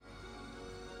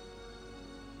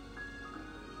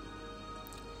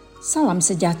Salam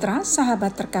sejahtera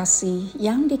sahabat terkasih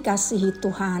yang dikasihi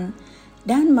Tuhan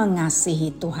dan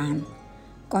mengasihi Tuhan.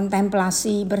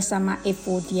 Kontemplasi bersama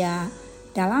Evodia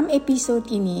dalam episode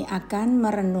ini akan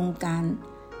merenungkan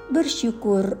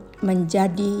bersyukur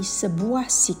menjadi sebuah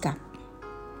sikap.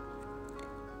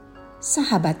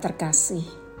 Sahabat terkasih,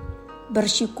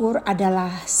 bersyukur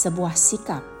adalah sebuah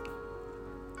sikap.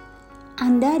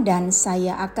 Anda dan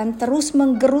saya akan terus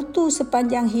menggerutu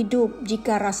sepanjang hidup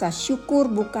jika rasa syukur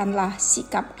bukanlah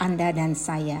sikap Anda dan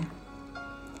saya.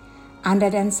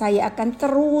 Anda dan saya akan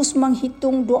terus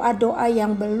menghitung doa-doa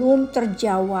yang belum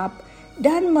terjawab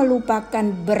dan melupakan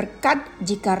berkat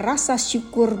jika rasa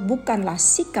syukur bukanlah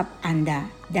sikap Anda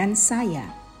dan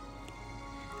saya.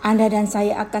 Anda dan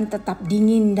saya akan tetap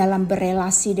dingin dalam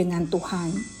berelasi dengan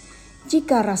Tuhan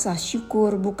jika rasa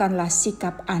syukur bukanlah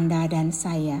sikap Anda dan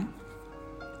saya.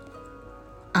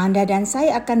 Anda dan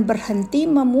saya akan berhenti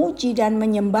memuji dan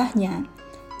menyembahnya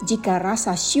jika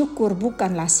rasa syukur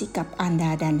bukanlah sikap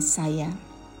Anda dan saya.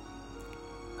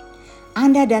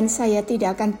 Anda dan saya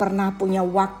tidak akan pernah punya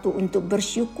waktu untuk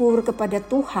bersyukur kepada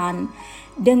Tuhan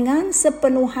dengan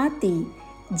sepenuh hati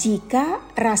jika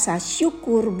rasa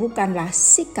syukur bukanlah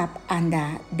sikap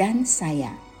Anda dan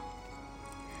saya.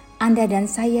 Anda dan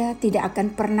saya tidak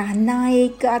akan pernah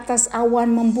naik ke atas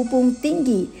awan membubung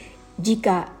tinggi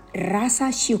jika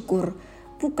rasa syukur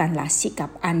bukanlah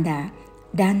sikap Anda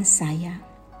dan saya.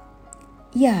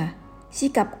 Ya,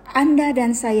 sikap Anda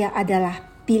dan saya adalah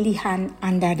pilihan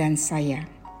Anda dan saya.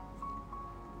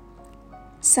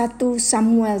 1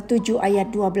 Samuel 7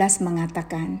 ayat 12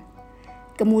 mengatakan,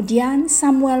 "Kemudian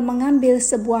Samuel mengambil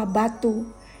sebuah batu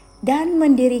dan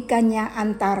mendirikannya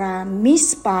antara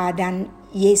Mispa dan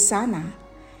Yesana.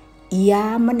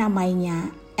 Ia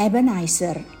menamainya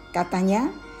Ebenezer."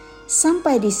 Katanya,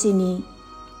 "Sampai di sini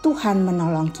Tuhan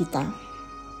menolong kita."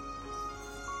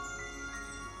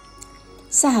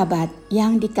 Sahabat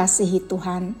yang dikasihi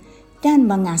Tuhan dan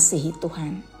mengasihi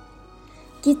Tuhan,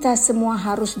 kita semua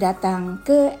harus datang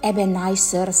ke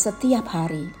Ebenezer setiap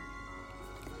hari.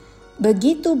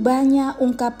 Begitu banyak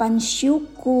ungkapan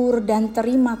syukur dan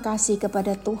terima kasih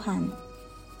kepada Tuhan.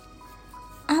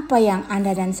 Apa yang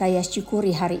Anda dan saya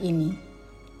syukuri hari ini?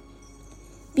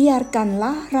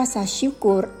 Biarkanlah rasa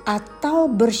syukur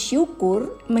atau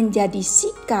bersyukur menjadi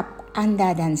sikap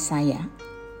Anda dan saya.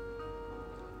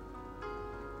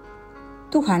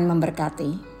 Tuhan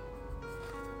memberkati.